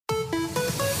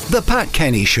The Pat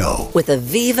Kenny Show with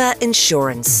Aviva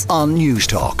Insurance on News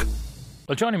Talk.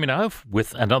 Well, joining me now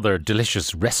with another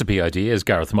delicious recipe idea is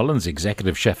Gareth Mullins,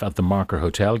 Executive Chef at the Marker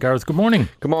Hotel. Gareth, good morning.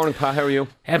 Good morning, Pat. How are you?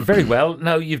 Very well.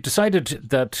 Now, you've decided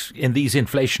that in these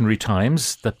inflationary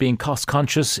times that being cost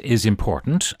conscious is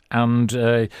important, and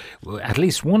at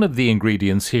least one of the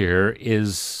ingredients here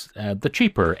is the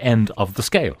cheaper end of the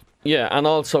scale. Yeah, and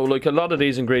also, like, a lot of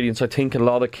these ingredients, I think a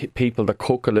lot of people that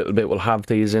cook a little bit will have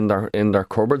these in their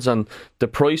cupboards, and the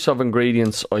price of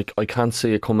ingredients, I can't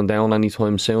see it coming down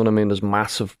anytime soon. I mean, there's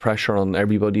massive pressure on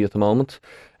everybody at the moment.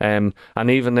 And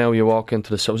even now you walk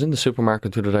into I was in the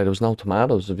supermarket the other day, there was no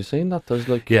tomatoes. Have you seen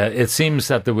that? Yeah, it seems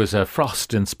that there was a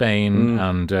frost in Spain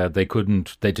and they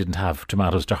didn't have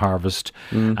tomatoes to harvest.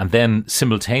 And then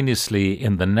simultaneously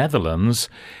in the Netherlands,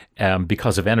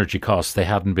 because of energy costs, they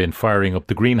hadn't been firing up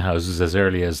the greenhouses as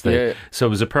early as so it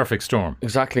was a perfect storm.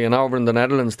 Exactly, and over in the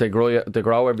Netherlands they grow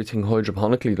everything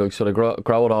hydroponically, so they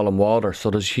grow it all in water.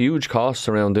 So there's huge costs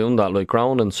around doing that. Like,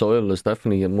 growing in soil is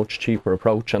definitely a much cheaper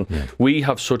approach, and we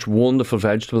have such wonderful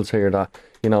vegetables here that,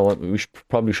 you know, we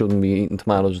probably shouldn't be eating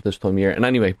tomatoes this time of year. And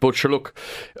anyway, but sure, look,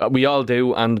 we all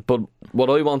do. But what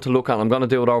I want to look at, I'm going to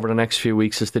do it over the next few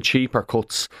weeks, is the cheaper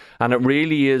cuts. And it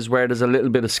really is where there's a little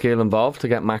bit of skill involved to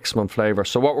get maximum flavour.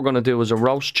 So what we're going to do is a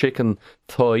roast chicken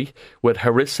thigh with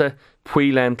harissa,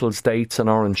 pui lentils, dates and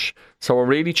orange. So we're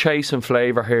really chasing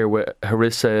flavour here with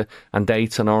harissa and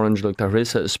dates and orange. Like, the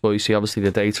harissa is spicy, obviously the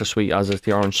dates are sweet, as is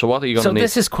the orange. So what are you going to need? So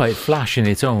this is quite flash in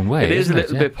its own way. It is a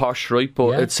little bit posh, right?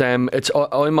 But it's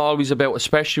I'm always about,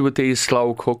 especially with these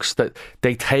slow cooks, that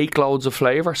they take loads of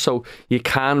flavour. So you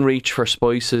can reach for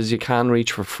spices, you can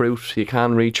reach for fruit, you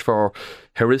can reach for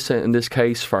harissa in this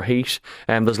case for heat,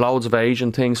 and there's loads of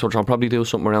Asian things, which I'll probably do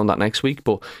something around that next week.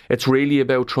 But it's really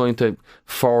about trying to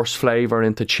force flavour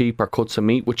into cheaper cuts of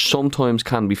meat, which sometimes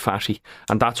can be fatty,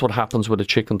 and that's what happens with a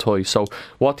chicken thigh. So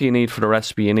what do you need for the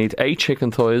recipe? You need 8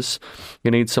 chicken thighs,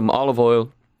 you need some olive oil,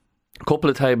 a couple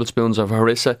of tablespoons of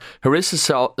harissa.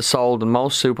 Harissa is sold in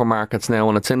most supermarkets now,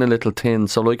 and it's in a little tin,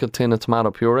 so like a tin of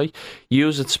tomato puree.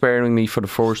 Use it sparingly for the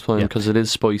first time because it is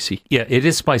spicy. Yeah, it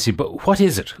is spicy, but what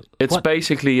is it? It's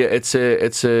basically it's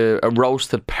a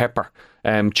roasted pepper.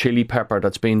 Chili pepper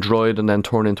that's been dried and then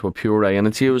turned into a puree, and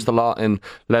it's used a lot in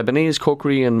Lebanese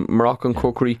cookery and Moroccan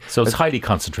cookery. So it's highly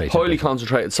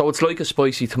concentrated. So it's like a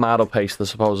spicy tomato paste, I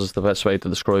suppose is the best way to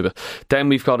describe it. Then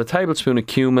we've got a tablespoon of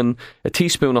cumin, a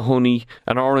teaspoon of honey,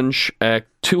 an orange,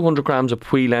 200 grams of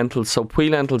pui lentils. So pui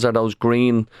lentils are those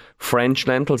green French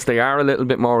lentils. They are a little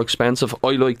bit more expensive.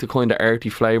 I like the kind of earthy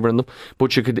flavour in them,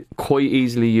 but you could quite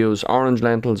easily use orange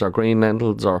lentils or green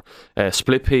lentils or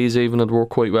split peas even. It'd work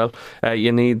quite well.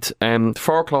 You need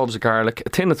 4 cloves of garlic, a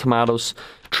tin of tomatoes,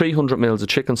 300 mils of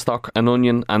chicken stock, an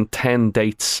onion and 10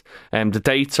 dates. The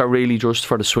dates are really just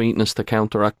for the sweetness to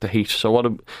counteract the heat.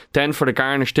 So then for the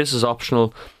garnish, this is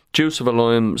optional: juice of a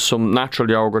lime, some natural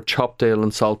yogurt, chopped dill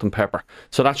and salt and pepper.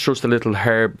 So that's just a little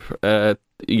herb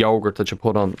yogurt that you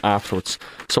put on afterwards.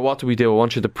 So what do? I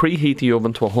want you to preheat the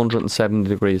oven to 170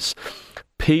 degrees.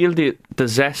 Peel the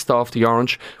zest off the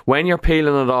orange. When you're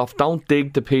peeling it off, don't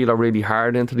dig the peeler really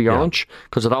hard into the orange,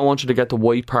 because I don't want you to get the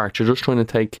white part. You're just trying to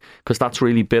take, because that's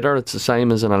really bitter. It's the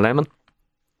same as in a lemon.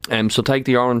 So take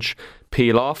the orange,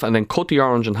 peel off, and then cut the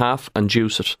orange in half and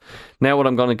juice it. Now what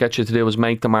I'm going to get you to do is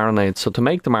make the marinade. So to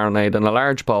make the marinade, in a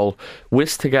large bowl,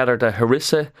 whisk together the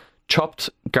harissa,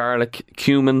 chopped garlic,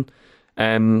 cumin,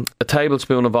 a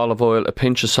tablespoon of olive oil, a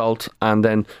pinch of salt, and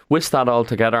then whisk that all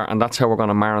together, and that's how we're going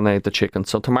to marinate the chicken.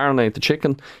 So to marinate the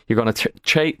chicken, you're going to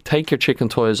take your chicken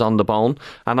thighs on the bone,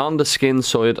 and on the skin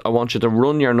side, I want you to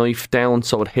run your knife down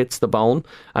so it hits the bone,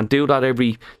 and do that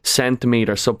every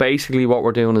centimetre. So basically what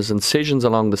we're doing is incisions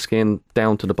along the skin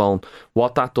down to the bone.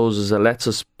 What that does is it lets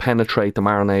us penetrate the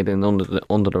marinade in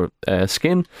under the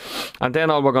skin, and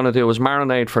then all we're going to do is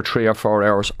marinate for 3 or 4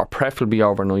 hours, or preferably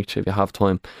overnight if you have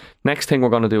time. Next thing we're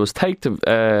going to do is take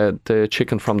the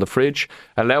chicken from the fridge,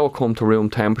 allow it come to room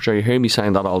temperature. You hear me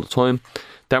saying that all the time.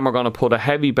 Then we're going to put a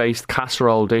heavy-based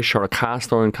casserole dish or a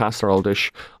cast-iron casserole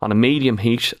dish on a medium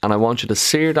heat, and I want you to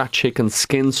sear that chicken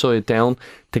skin side down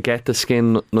to get the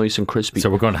skin nice and crispy. So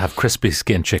we're going to have crispy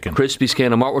skin chicken. Crispy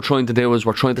skin, and what we're trying to do is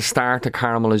we're trying to start the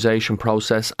caramelization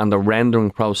process and the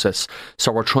rendering process.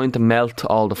 So we're trying to melt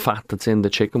all the fat that's in the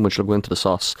chicken, which will go into the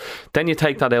sauce. Then you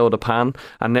take that out of the pan,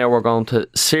 and now we're going to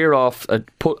sear off,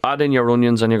 add in your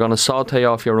onions, and you're going to saute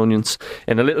off your onions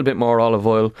in a little bit more olive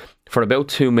oil for about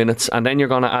 2 minutes, and then you're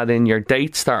going to add in your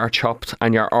dates that are chopped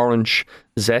and your orange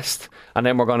zest, and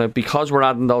then we're going to, because we're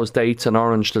adding those dates and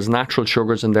orange, there's natural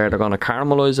sugars in there, they're going to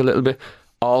caramelise a little bit.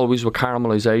 always with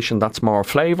caramelisation, that's more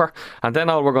flavour. And then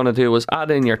all we're going to do is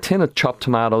add in your tin of chopped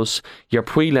tomatoes, your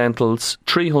puy lentils,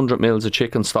 300 mils of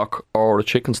chicken stock or a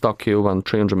chicken stock cube and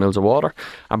 300 mils of water,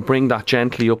 and bring that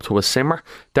gently up to a simmer.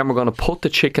 Then we're going to put the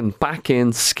chicken back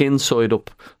in, skin side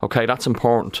up. Okay, that's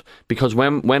important, because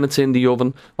when it's in the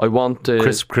oven, I want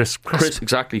crisp.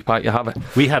 Exactly, Pat, you have it.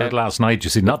 We had it last night, you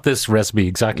see, not this recipe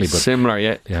exactly, but similar,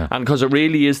 yeah. And because it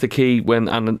really is the key,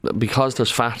 because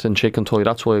there's fat in chicken thigh,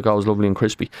 that's why it goes lovely and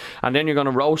crispy. And then you're going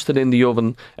to roast it in the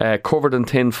oven, covered in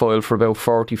tin foil for about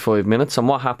 45 minutes. And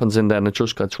what happens in then, it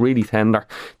just gets really tender.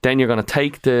 Then you're going to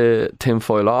take the tin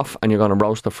foil off and you're going to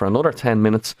roast it for another 10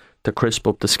 minutes to crisp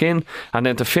up the skin. And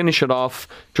then to finish it off,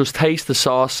 just taste the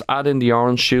sauce, add in the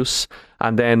orange juice,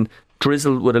 and then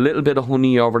drizzle with a little bit of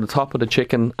honey over the top of the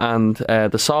chicken and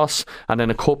the sauce, and then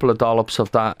a couple of dollops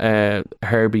of that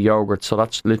herby yogurt. So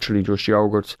that's literally just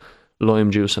yogurt,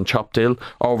 lime juice and chopped dill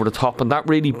over the top, and that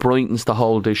really brightens the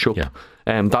whole dish up.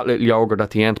 That little yogurt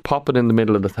at the end, pop it in the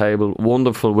middle of the table,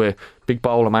 wonderful with a big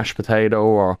bowl of mashed potato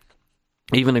or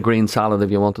even a green salad if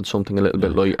you wanted something a little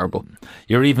bit lighter. But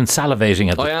you're even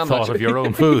salivating at the thought of your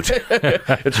own food.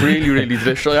 It's really, really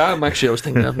delicious. I was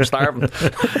thinking I'm starving.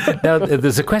 Now,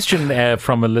 there's a question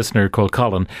from a listener called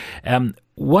Colin.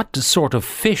 What sort of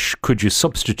fish could you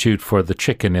substitute for the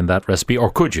chicken in that recipe, or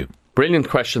could you? Brilliant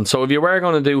question. So if you were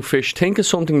going to do fish, think of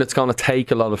something that's going to take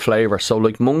a lot of flavour. So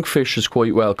like monkfish is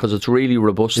quite well because it's really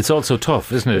robust. It's also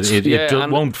tough, isn't it?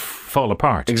 It won't fall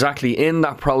apart. Exactly, in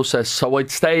that process. So I'd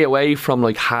stay away from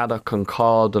like haddock and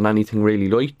cod and anything really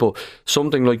light, but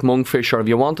something like monkfish, or if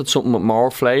you wanted something with more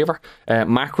flavour,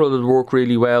 mackerel would work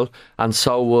really well, and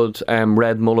so would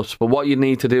red mullet. But what you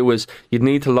need to do is you'd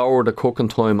need to lower the cooking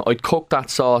time. I'd cook that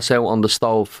sauce out on the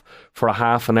stove for a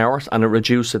half an hour and it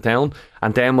reduce it down,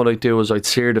 and then what I'd do is I'd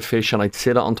sear the fish and I'd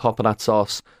sit it on top of that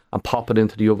sauce and pop it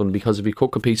into the oven, because if you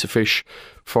cook a piece of fish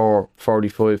for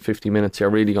 45-50 minutes,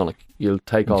 you'll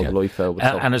take all the life out of it.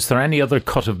 And is there any other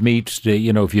cut of meat,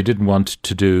 if you didn't want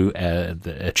to do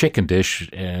a chicken dish,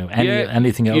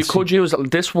 anything else? You could use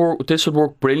this would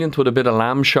work brilliant with a bit of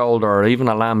lamb shoulder or even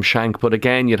a lamb shank, but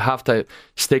again you'd have to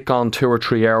stick on 2 or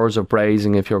 3 hours of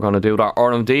braising if you're going to do that.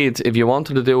 Or indeed, if you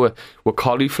wanted to do it with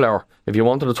cauliflower, if you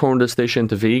wanted to turn this dish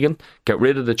into vegan, get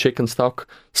rid of the chicken stock,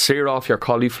 sear off your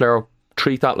cauliflower,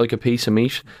 treat that like a piece of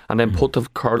meat, and then put the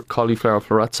cauliflower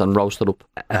florets and roast it up.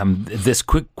 This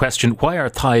quick question, why are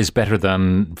thighs better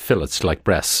than fillets like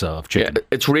breasts of chicken? Yeah,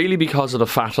 it's really because of the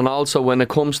fat, and also when it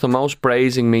comes to most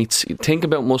braising meats, think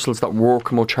about muscles that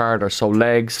work much harder. So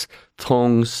legs,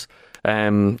 tongues,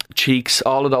 cheeks,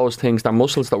 all of those things, they're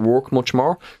muscles that work much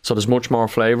more, so there's much more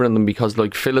flavour in them, because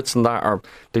like fillets and that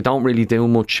they don't really do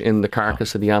much in the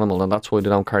carcass of the animal, and that's why they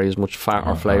don't carry as much fat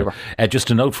or flavour. Just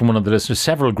a note from one of the listeners,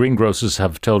 several greengrocers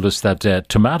have told us that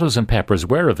tomatoes and peppers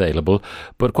were available,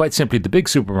 but quite simply the big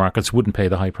supermarkets wouldn't pay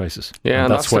the high prices. Yeah,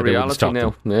 and that's the reality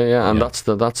now. And that's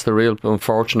the real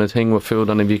unfortunate thing with food.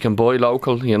 And if you can buy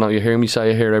local, you hear me say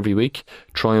it here every week,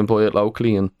 try and buy it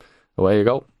locally, and away you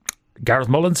go. Gareth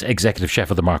Mullins, Executive Chef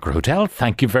of the Marker Hotel,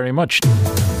 thank you very much.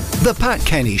 The Pat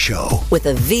Kenny Show with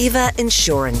Aviva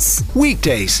Insurance.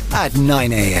 Weekdays at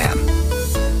 9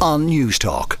 a.m. on News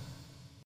Talk.